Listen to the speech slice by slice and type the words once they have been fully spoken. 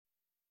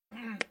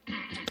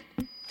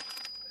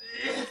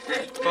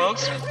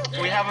Folks,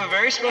 we have a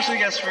very special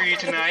guest for you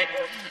tonight.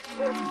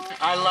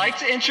 I'd like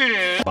to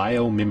introduce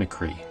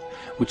Biomimicry,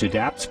 which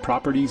adapts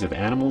properties of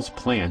animals,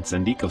 plants,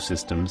 and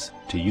ecosystems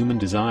to human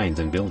designs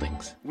and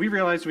buildings. We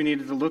realized we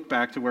needed to look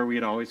back to where we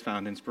had always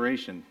found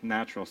inspiration,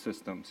 natural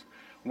systems.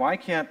 Why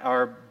can't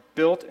our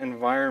built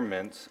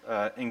environments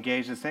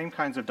engage the same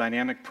kinds of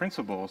dynamic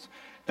principles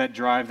that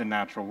drive the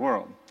natural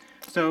world?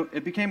 So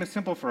it became as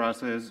simple for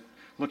us as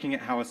looking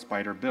at how a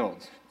spider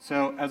builds.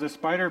 So as a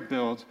spider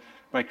builds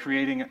by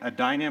creating a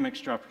dynamic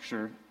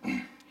structure,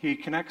 he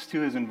connects to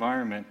his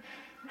environment,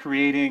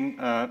 creating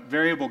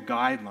variable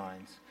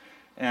guidelines,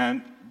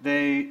 and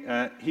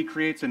he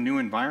creates a new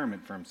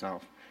environment for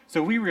himself.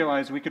 So we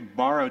realized we could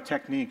borrow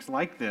techniques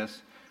like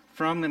this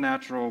from the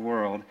natural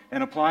world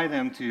and apply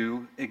them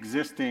to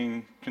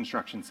existing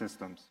construction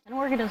systems. And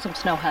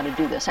organisms know how to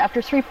do this.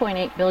 After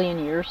 3.8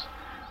 billion years,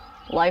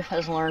 life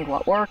has learned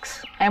what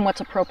works and what's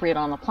appropriate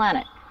on the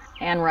planet.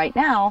 And right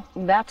now,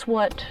 that's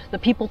what the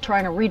people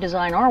trying to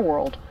redesign our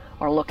world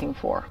are looking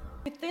for.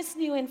 With this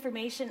new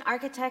information,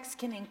 architects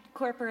can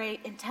incorporate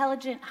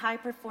intelligent,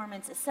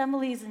 high-performance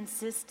assemblies and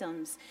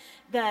systems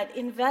that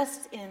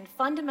invest in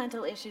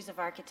fundamental issues of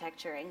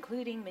architecture,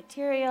 including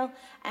material,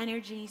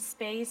 energy,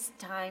 space,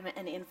 time,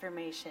 and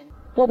information.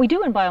 What we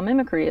do in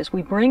biomimicry is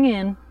we bring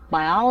in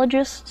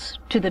biologists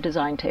to the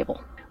design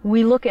table.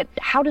 We look at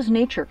how does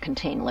nature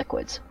contain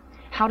liquids?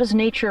 How does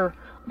nature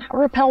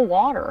repel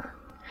water?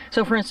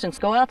 So for instance,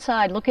 go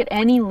outside, look at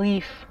any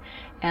leaf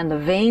and the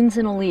veins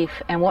in a leaf,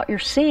 and what you're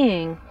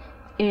seeing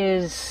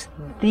is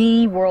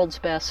the world's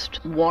best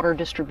water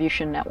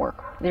distribution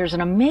network. There's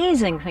an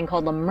amazing thing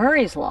called the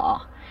Murray's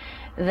Law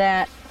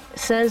that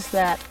says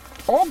that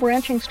all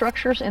branching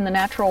structures in the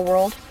natural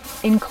world,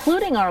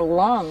 including our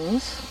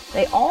lungs,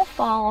 they all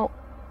follow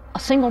a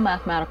single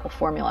mathematical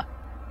formula.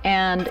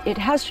 And it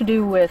has to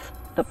do with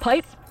the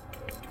pipe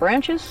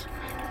branches,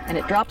 and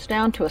it drops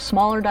down to a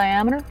smaller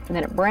diameter, and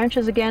then it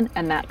branches again,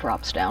 and that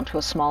drops down to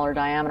a smaller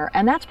diameter,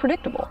 and that's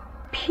predictable.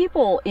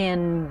 People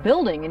in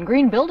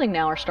green building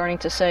now are starting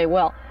to say,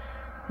 well,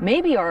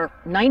 maybe our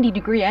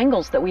 90-degree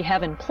angles that we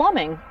have in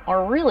plumbing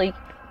are really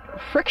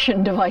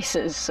friction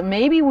devices.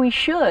 Maybe we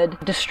should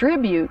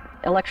distribute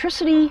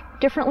electricity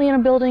differently in a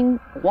building,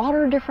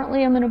 water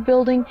differently in a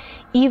building,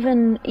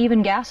 even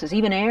gases,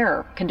 even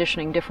air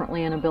conditioning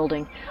differently in a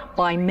building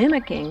by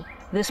mimicking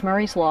this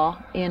Murray's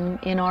Law in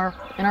our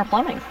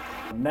plumbing.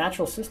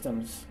 Natural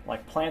systems,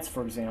 like plants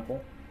for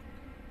example,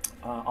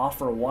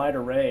 offer a wide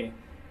array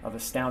of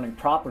astounding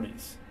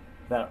properties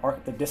that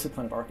the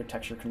discipline of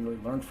architecture can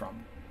really learn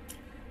from.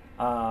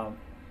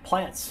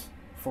 Plants,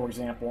 for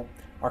example,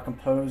 are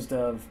composed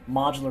of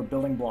modular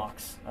building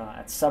blocks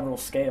at several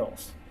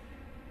scales.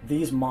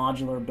 These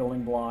modular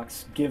building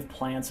blocks give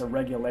plants a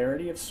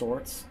regularity of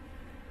sorts,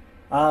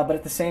 but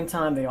at the same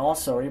time they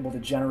also are able to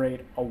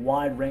generate a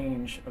wide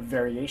range of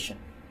variation.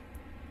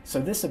 So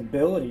this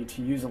ability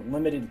to use a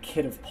limited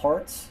kit of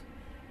parts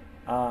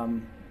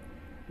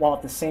while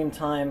at the same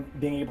time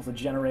being able to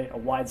generate a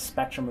wide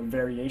spectrum of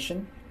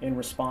variation in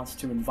response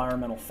to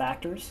environmental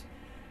factors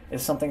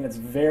is something that's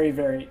very,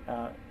 very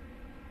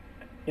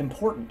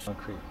important.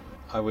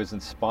 I was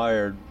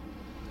inspired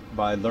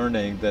by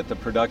learning that the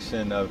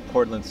production of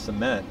Portland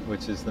cement,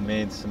 which is the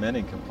main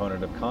cementing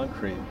component of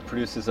concrete,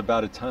 produces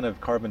about a ton of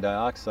carbon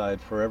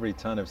dioxide for every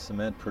ton of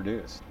cement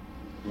produced.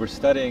 We're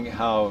studying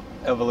how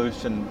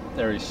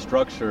evolutionary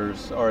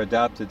structures are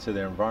adapted to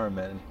their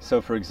environment.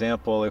 So for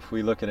example, if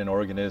we look at an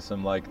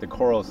organism like the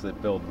corals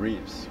that build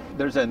reefs,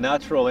 there's a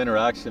natural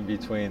interaction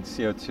between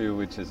CO2,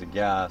 which is a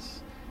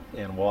gas,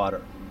 and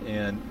water.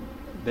 And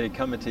they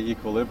come into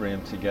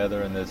equilibrium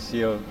together, and the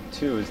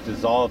CO2 is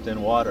dissolved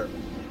in water.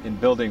 In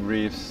building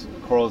reefs,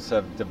 corals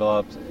have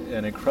developed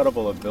an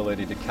incredible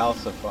ability to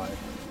calcify.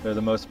 They're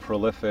the most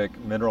prolific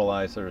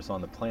mineralizers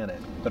on the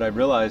planet. But I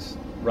realized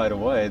right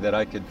away that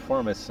I could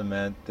form a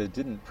cement that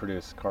didn't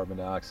produce carbon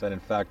dioxide. In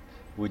fact,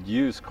 would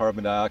use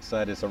carbon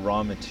dioxide as a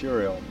raw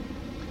material,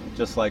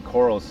 just like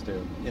corals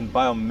do. In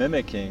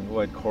biomimicking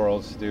what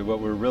corals do, what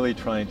we're really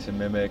trying to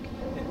mimic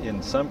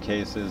in some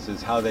cases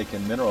is how they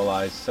can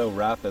mineralize so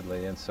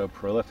rapidly and so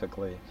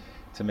prolifically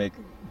to make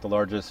the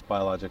largest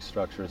biologic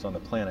structures on the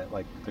planet,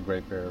 like the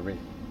Great Barrier Reef.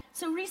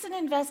 So recent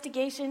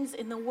investigations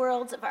in the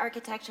worlds of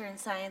architecture and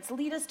science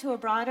lead us to a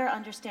broader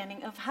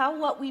understanding of how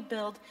what we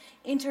build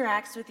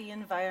interacts with the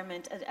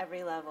environment at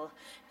every level.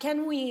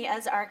 Can we,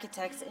 as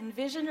architects,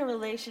 envision a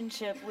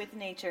relationship with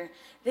nature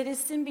that is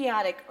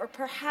symbiotic or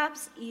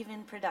perhaps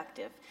even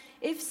productive?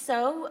 If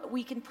so,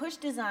 we can push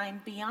design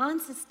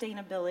beyond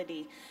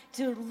sustainability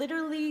to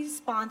literally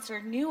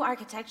sponsor new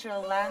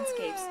architectural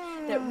landscapes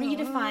that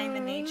redefine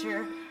the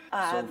nature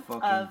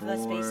of the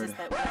spaces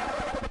that we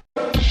have.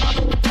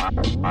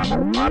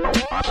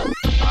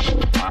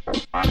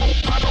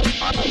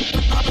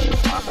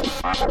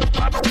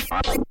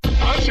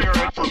 Let's hear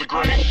it for the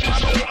great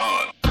Mr.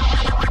 Hunt.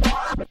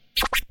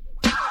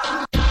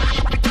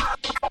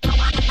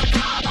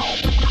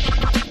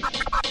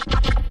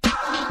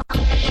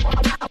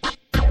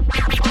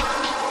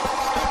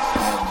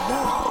 And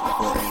now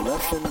for a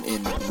lesson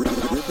in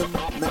rhythm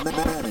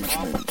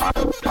management.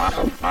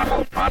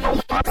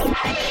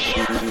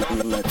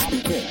 Let's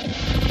begin.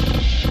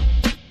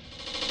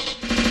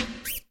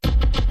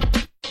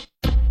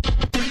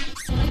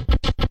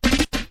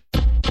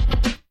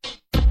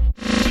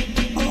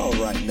 All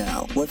right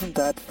now, wasn't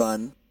that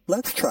fun?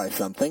 Let's try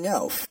something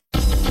else.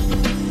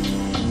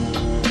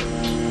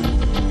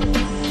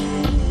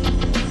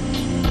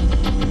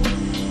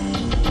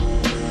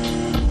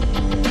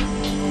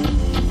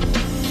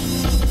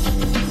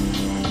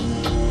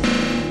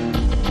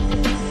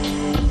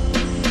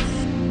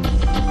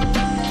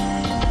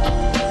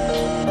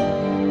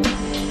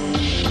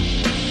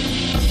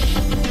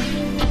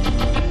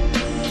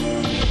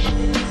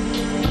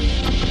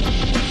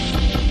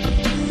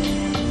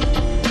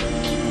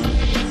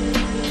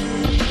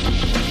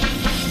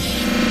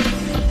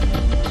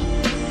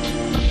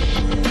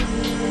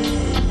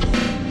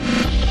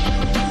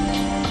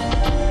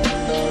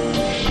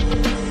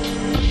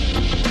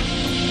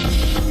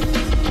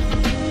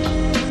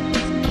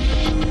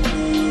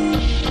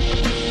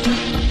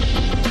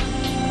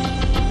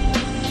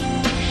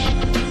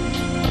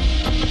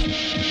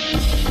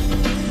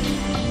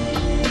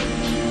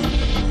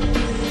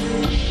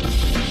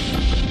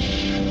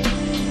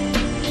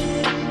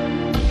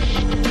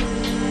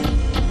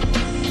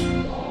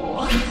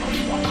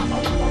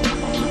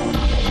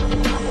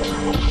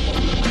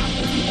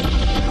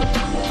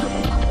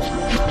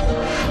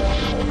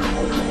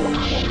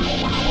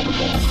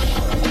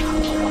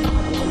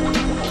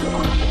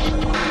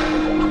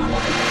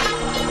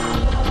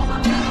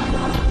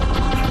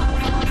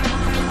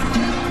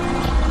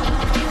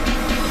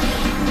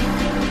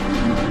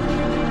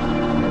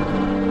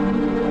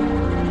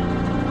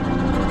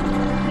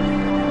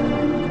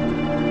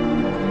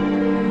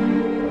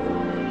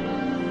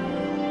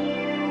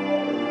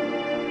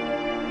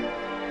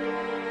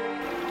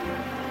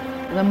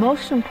 The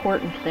most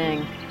important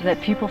thing that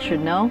people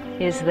should know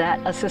is that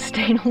a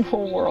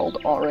sustainable world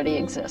already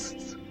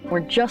exists.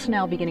 We're just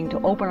now beginning to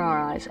open our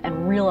eyes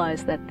and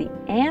realize that the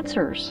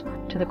answers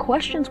to the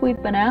questions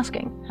we've been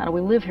asking, how do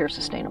we live here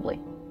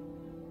sustainably,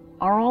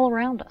 are all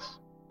around us.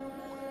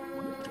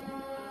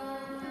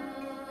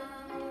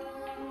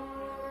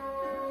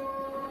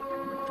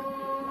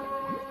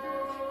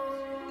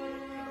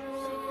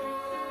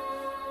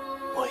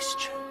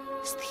 Moisture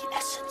is the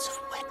essence of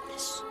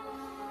wetness.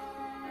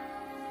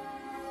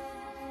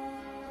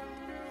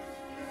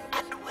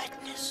 And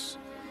wetness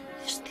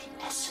is the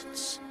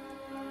essence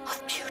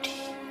of beauty.